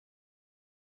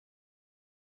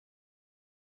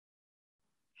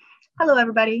Hello,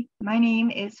 everybody. My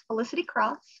name is Felicity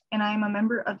Cross, and I am a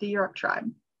member of the Yurok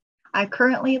tribe. I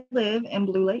currently live in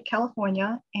Blue Lake,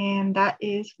 California, and that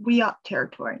is Wiyot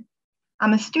territory.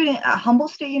 I'm a student at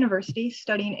Humboldt State University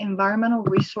studying environmental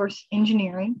resource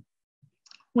engineering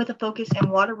with a focus in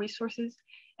water resources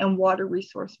and water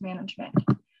resource management.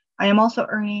 I am also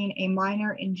earning a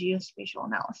minor in geospatial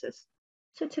analysis.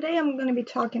 So today I'm going to be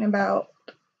talking about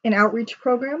an outreach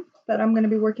program that I'm going to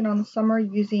be working on this summer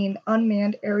using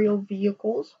unmanned aerial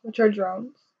vehicles, which are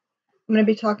drones. I'm going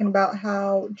to be talking about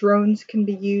how drones can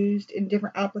be used in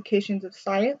different applications of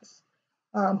science,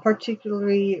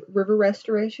 particularly river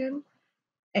restoration,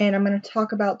 and I'm going to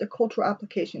talk about the cultural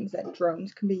applications that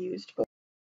drones can be used for.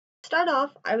 To start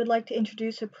off, I would like to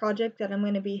introduce a project that I'm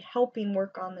going to be helping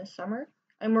work on this summer.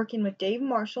 I'm working with Dave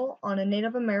Marshall on a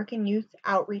Native American youth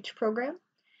outreach program.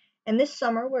 And this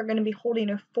summer, we're going to be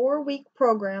holding a 4-week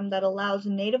program that allows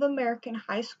Native American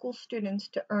high school students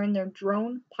to earn their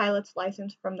drone pilot's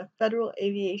license from the Federal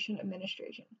Aviation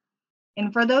Administration.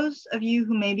 And for those of you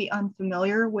who may be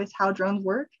unfamiliar with how drones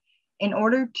work, in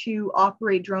order to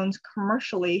operate drones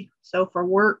commercially, so for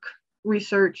work,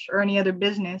 research, or any other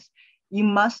business, you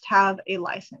must have a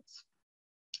license.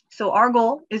 So our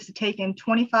goal is to take in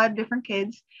 25 different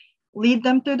kids, lead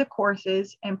them through the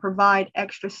courses, and provide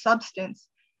extra substance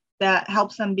that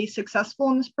helps them be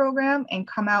successful in this program and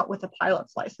come out with a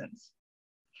pilot's license.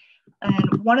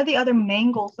 And one of the other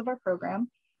main goals of our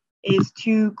program is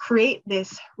to create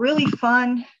this really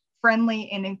fun,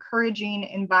 friendly, and encouraging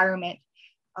environment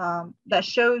that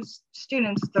shows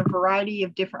students the variety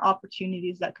of different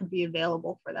opportunities that could be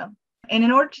available for them. And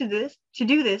in order to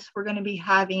do this, we're going to be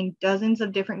having dozens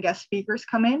of different guest speakers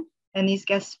come in, and these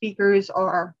guest speakers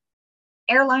are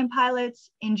airline pilots,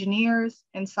 engineers,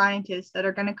 and scientists that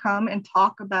are going to come and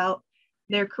talk about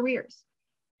their careers.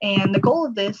 And the goal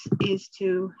of this is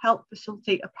to help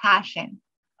facilitate a passion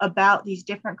about these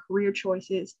different career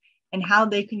choices and how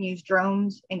they can use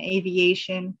drones and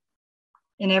aviation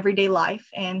in everyday life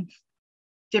and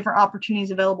different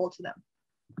opportunities available to them.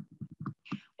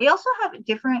 We also have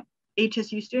different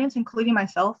HSU students, including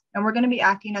myself, and we're going to be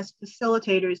acting as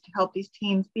facilitators to help these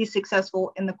teams be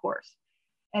successful in the course.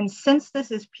 And since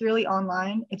this is purely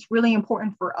online, it's really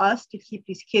important for us to keep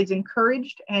these kids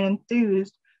encouraged and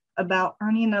enthused about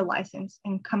earning their license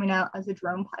and coming out as a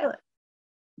drone pilot.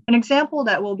 An example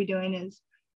that we'll be doing is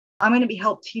I'm going to be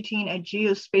help teaching a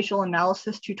geospatial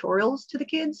analysis tutorials to the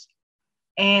kids.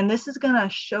 And this is going to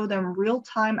show them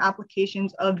real-time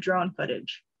applications of drone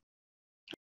footage.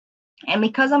 And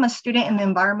because I'm a student in the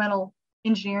environmental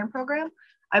engineering program,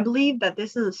 I believe that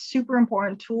this is a super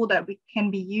important tool that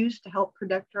can be used to help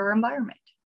protect our environment.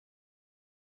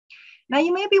 Now,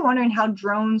 you may be wondering how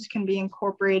drones can be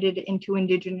incorporated into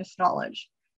Indigenous knowledge.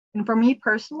 And for me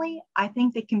personally, I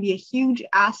think they can be a huge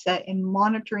asset in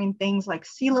monitoring things like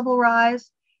sea level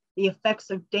rise, the effects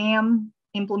of dam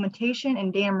implementation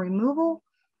and dam removal,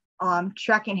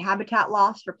 tracking habitat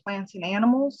loss for plants and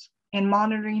animals, and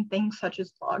monitoring things such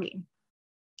as logging.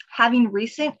 Having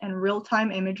recent and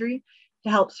real-time imagery to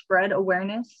help spread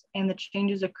awareness and the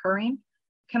changes occurring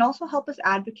can also help us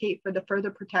advocate for the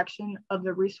further protection of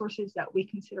the resources that we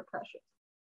consider precious.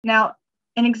 Now,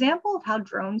 an example of how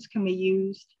drones can be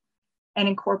used and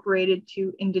incorporated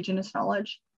to Indigenous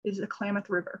knowledge is the Klamath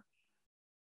River.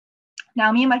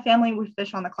 Now, me and my family, we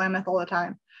fish on the Klamath all the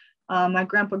time. My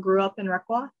grandpa grew up in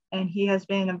Requa, and he has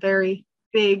been a very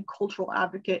big cultural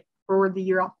advocate for the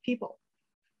Yurok people.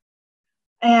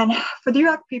 And for the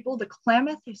Yurok people, the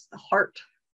Klamath is the heart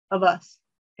of us.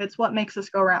 It's what makes us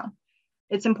go around.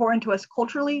 It's important to us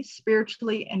culturally,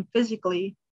 spiritually, and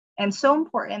physically, and so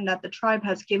important that the tribe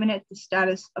has given it the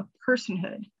status of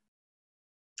personhood.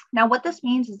 Now, what this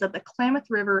means is that the Klamath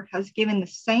River has given the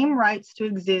same rights to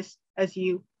exist as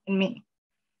you and me.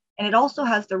 And it also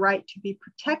has the right to be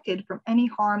protected from any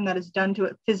harm that is done to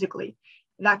it physically.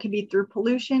 That could be through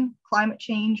pollution, climate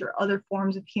change, or other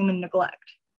forms of human neglect.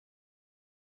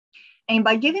 And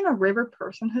by giving a river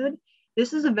personhood,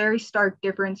 this is a very stark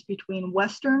difference between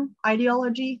Western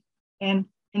ideology and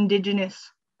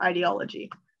Indigenous ideology.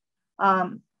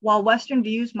 While Western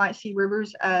views might see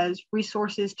rivers as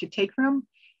resources to take from,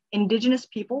 Indigenous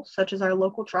people, such as our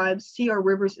local tribes, see our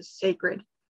rivers as sacred.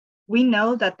 We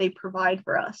know that they provide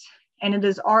for us, and it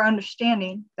is our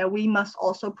understanding that we must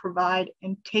also provide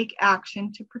and take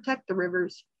action to protect the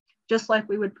rivers, just like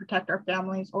we would protect our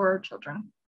families or our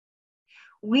children.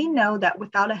 We know that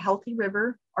without a healthy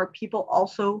river, our people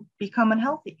also become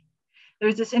unhealthy.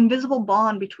 There's this invisible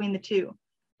bond between the two,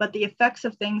 but the effects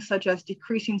of things such as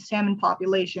decreasing salmon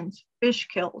populations, fish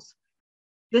kills,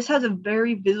 this has a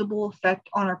very visible effect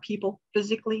on our people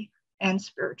physically and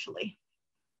spiritually.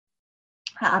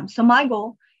 So my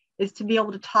goal is to be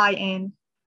able to tie in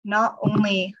not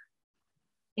only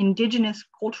indigenous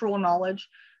cultural knowledge,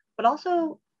 but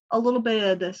also a little bit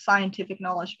of the scientific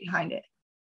knowledge behind it.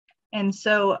 And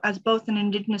so as both an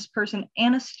indigenous person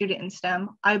and a student in STEM,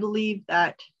 I believe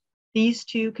that these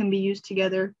two can be used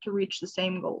together to reach the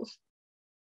same goals.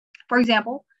 For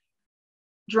example,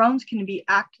 drones can be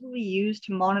actively used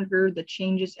to monitor the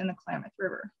changes in the Klamath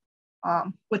River.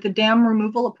 With the dam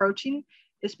removal approaching,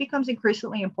 this becomes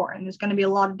increasingly important. There's going to be a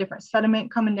lot of different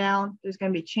sediment coming down. There's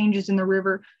going to be changes in the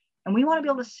river, and we want to be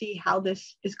able to see how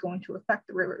this is going to affect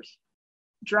the rivers.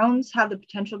 Drones have the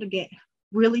potential to get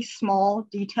really small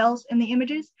details in the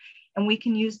images, and we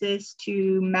can use this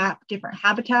to map different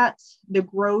habitats, the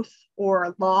growth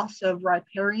or loss of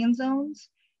riparian zones,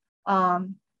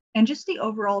 and just the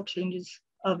overall changes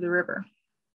of the river.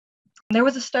 There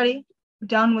was a study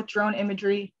done with drone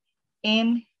imagery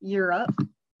in Europe.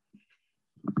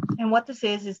 And what this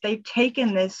is they've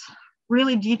taken this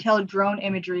really detailed drone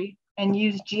imagery and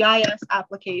used GIS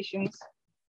applications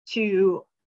to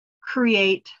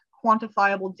create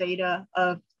quantifiable data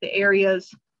of the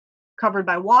areas covered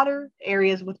by water,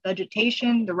 areas with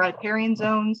vegetation, the riparian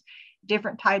zones,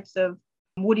 different types of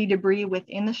woody debris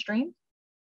within the stream.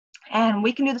 And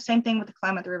we can do the same thing with the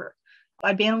Klamath River.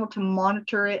 By being able to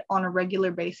monitor it on a regular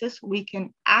basis, we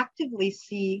can actively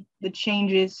see the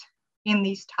changes in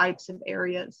these types of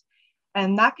areas.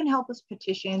 And that can help us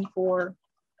petition for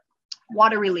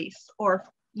water release or,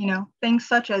 things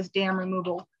such as dam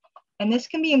removal. And this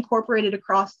can be incorporated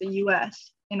across the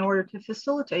US in order to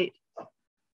facilitate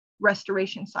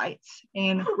restoration sites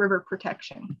and river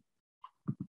protection.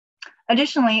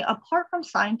 Additionally, apart from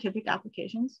scientific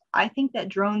applications, I think that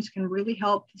drones can really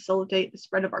help facilitate the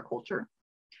spread of our culture.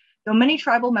 Though many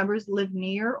tribal members live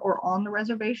near or on the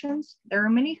reservations, there are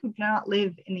many who do not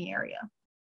live in the area.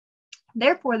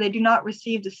 Therefore, they do not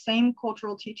receive the same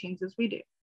cultural teachings as we do.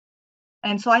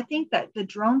 And so I think that the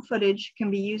drone footage can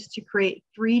be used to create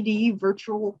 3D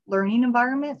virtual learning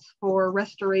environments for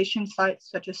restoration sites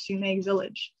such as Sunag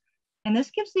Village. And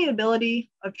this gives the ability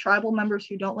of tribal members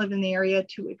who don't live in the area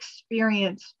to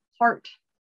experience part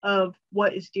of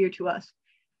what is dear to us.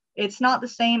 It's not the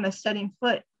same as setting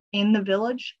foot in the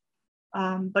village,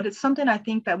 but it's something I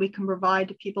think that we can provide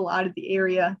to people out of the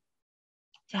area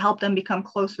to help them become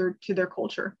closer to their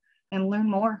culture and learn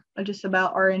more just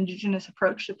about our indigenous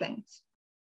approach to things.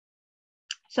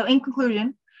 So in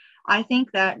conclusion, I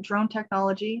think that drone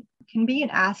technology can be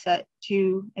an asset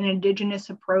to an indigenous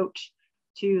approach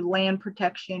to land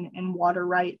protection and water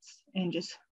rights and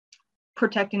just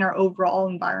protecting our overall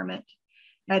environment.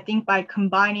 And I think by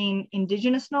combining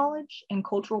indigenous knowledge and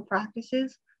cultural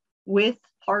practices with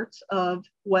parts of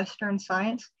Western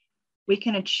science, we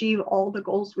can achieve all the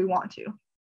goals we want to.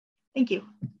 Thank you.